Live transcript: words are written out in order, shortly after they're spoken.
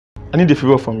I need a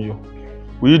favor from you.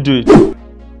 Will you do it?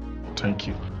 Thank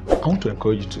you. I want to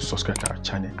encourage you to subscribe to our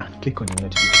channel and click on the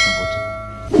notification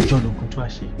button. John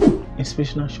Oguntuase,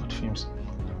 inspirational short films.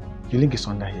 The link is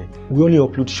under here. We only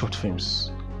upload short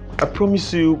films. I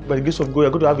promise you, by the grace of God,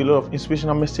 you're going to have a lot of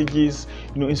inspirational messages,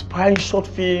 inspiring short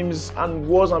films and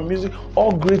words and music,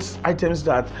 all great items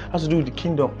that has to do with the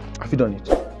kingdom. Have you done it?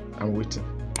 I'm waiting.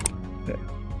 Yeah.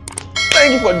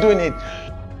 Thank you for doing it.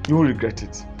 You won't regret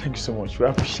it. Thank you so much. We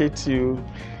appreciate you.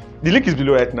 The link is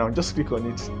below right now. Just click on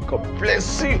it. God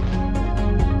bless you.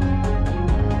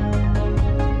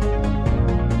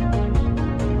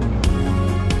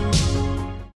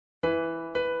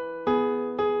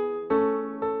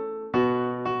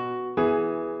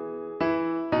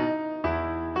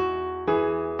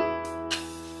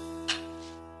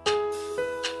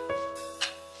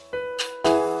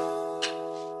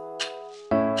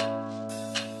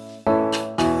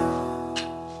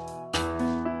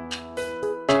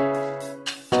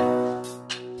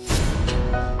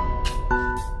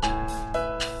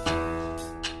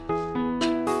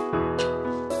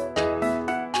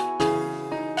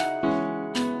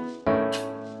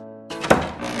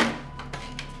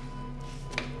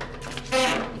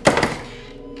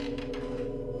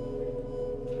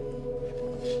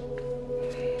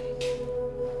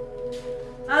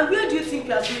 And where do you think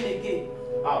you are going again?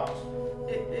 Out.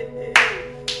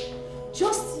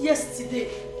 Just yesterday,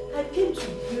 I came to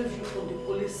bail you from the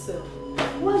police cell.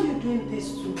 Why are you doing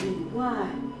this to me? Why?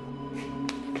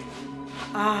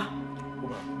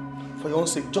 For your own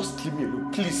sake, just leave me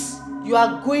alone, please. You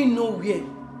are going nowhere.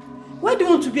 Why do you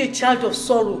want to be a child of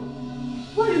sorrow?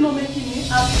 Why are you not making me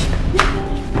happy?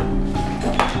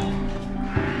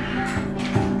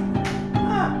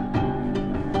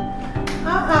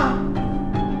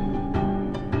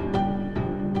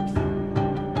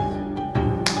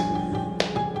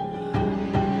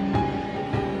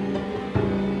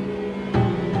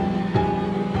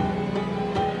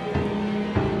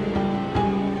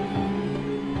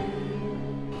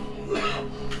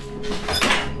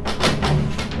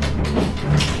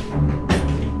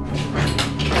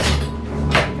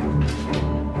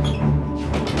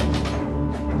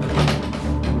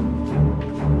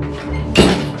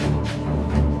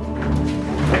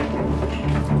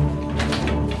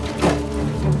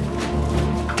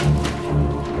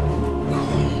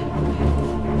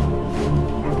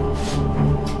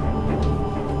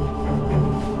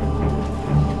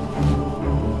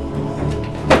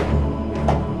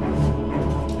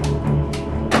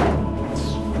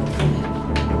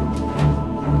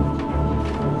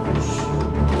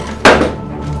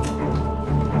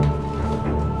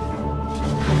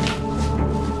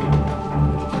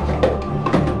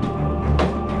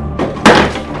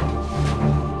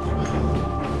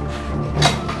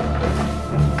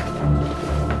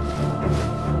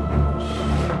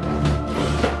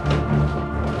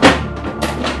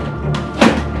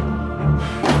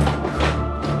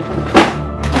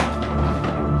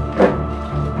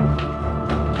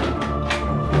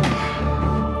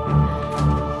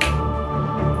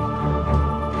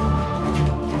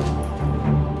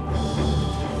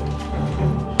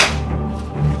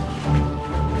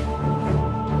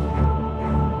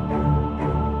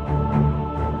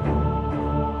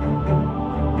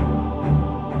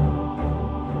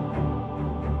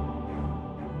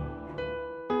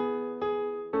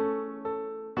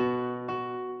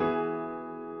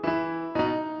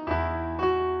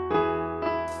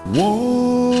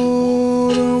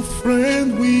 What a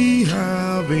friend we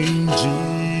have in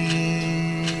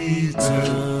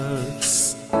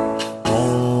Jesus.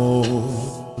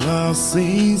 All our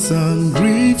sins and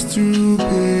griefs to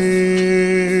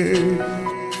bear.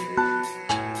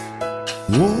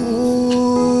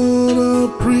 What a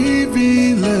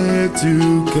privilege to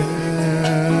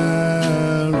carry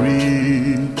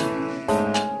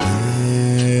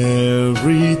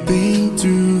everything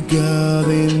to God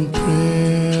in prayer.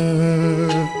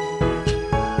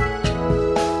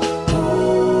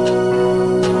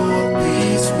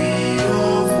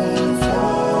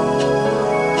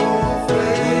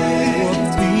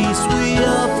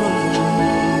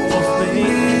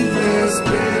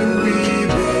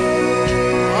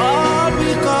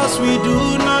 We do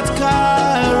not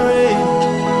carry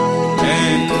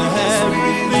and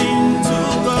everything to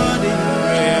God in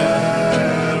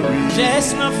prayer. There's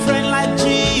no friend like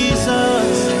Jesus.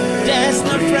 There's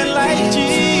no friend like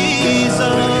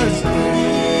Jesus.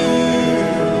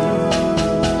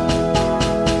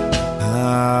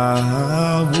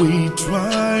 Have we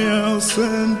trials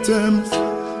and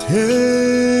temptation?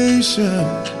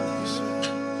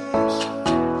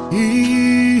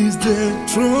 Is there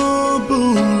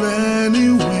trouble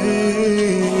anyway?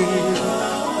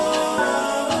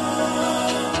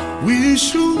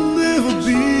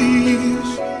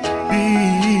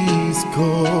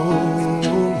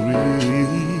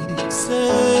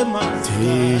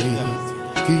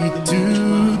 to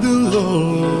the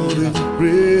Lord in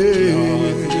prayer.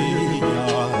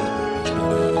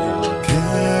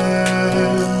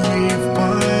 Can we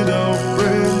find a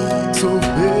friend so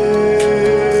faithful?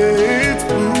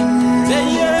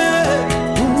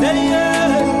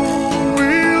 Who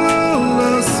will all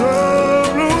our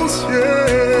sorrows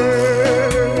share?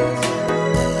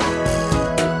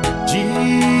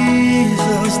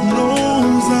 Jesus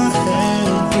knows our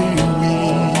every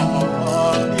weakness.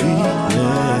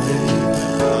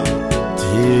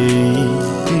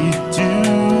 Take it to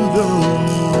the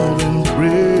Lord and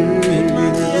pray.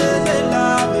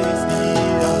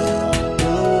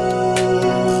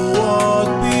 What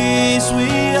peace we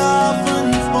often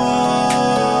forfeit.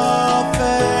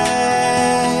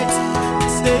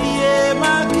 Say, yeah,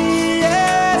 my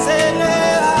yes, and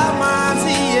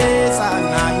amansi, yes,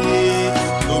 and I hear.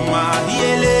 To my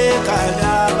hele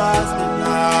kadabas,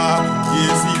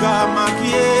 yes, he got my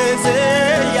yes,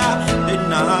 yeah, the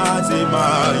Nazi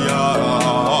Maya.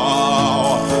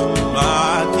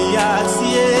 Makias,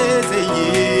 yes,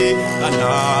 yeah,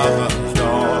 another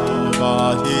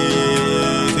job,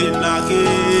 in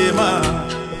Nakima.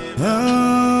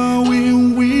 How we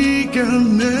can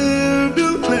never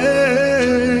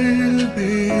let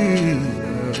it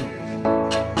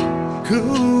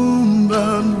come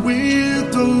down with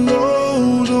the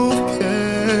load of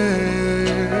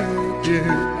care.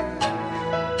 Yeah.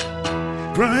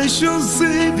 Precious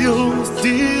Savior,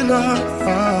 still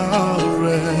our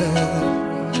refuge.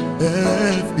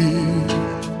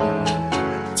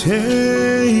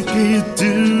 Take it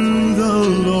to the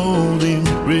Lord in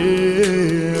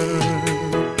prayer.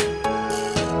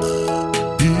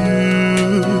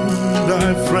 You, thy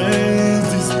friends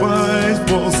despise,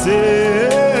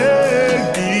 forsake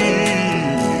thee.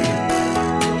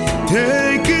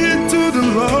 Take it to the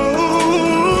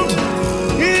Lord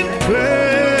in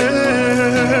prayer.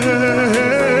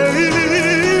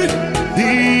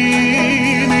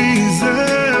 In his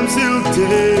arms he'll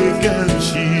take and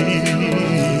shield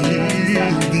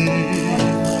thee.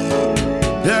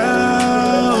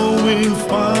 Thou will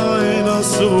find a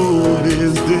soul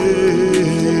this day.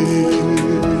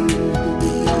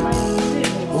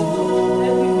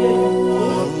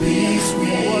 What peace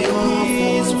we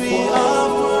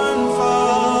often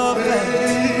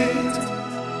forfeit.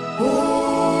 Oh,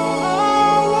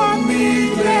 what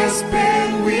needless pain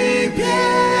we bear.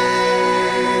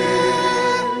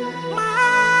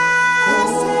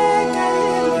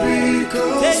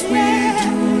 Because we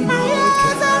do not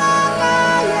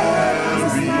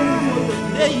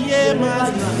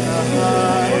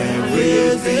carry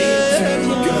everything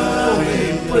to God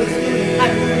in prayer.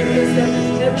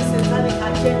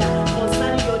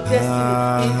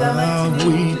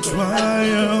 We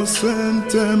trials and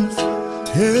temptations.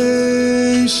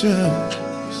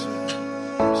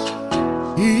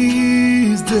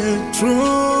 Is there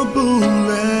trouble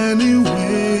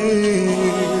anyway?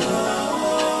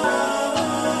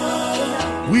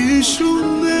 We should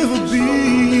never be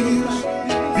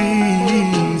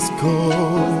discouraged.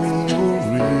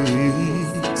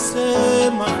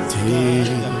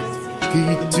 Take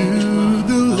it to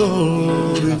the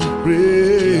Lord and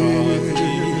pray.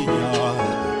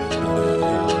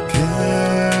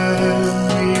 Can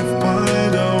we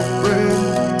find a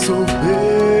friend so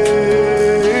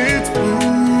faithful?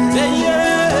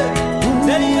 Who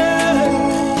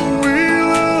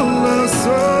will all our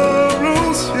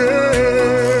sorrows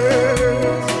share?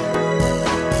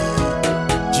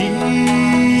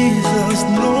 Jesus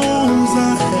knows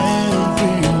our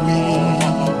every weakness.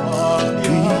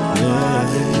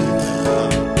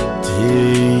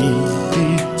 Take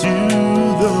it to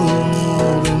the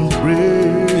Lord and pray.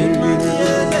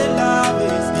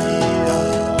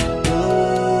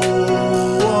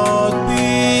 What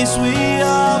peace we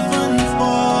often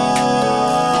forfeit.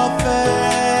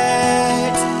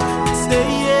 Say,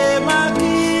 yeah, my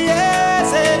yes,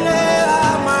 and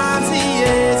amansi,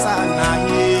 yes, and I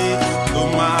hear. To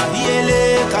my hele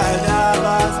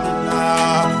kadabas,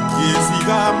 yes, he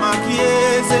got my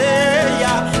yes,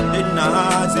 yeah, the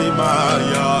Nazi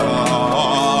Maya.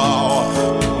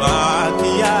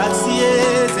 Makias,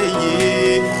 yes,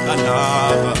 yeah,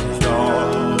 another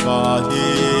job,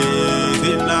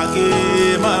 in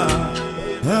Nakima.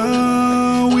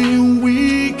 How we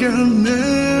can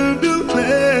never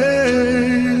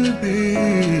let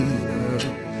it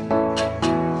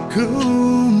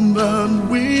come down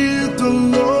with the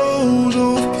load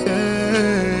of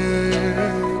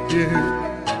care. Yeah.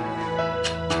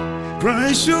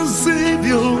 Precious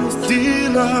Savior,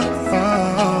 still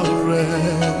our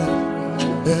refuge.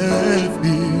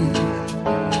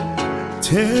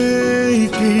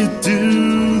 Take it to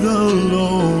the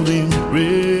Lord.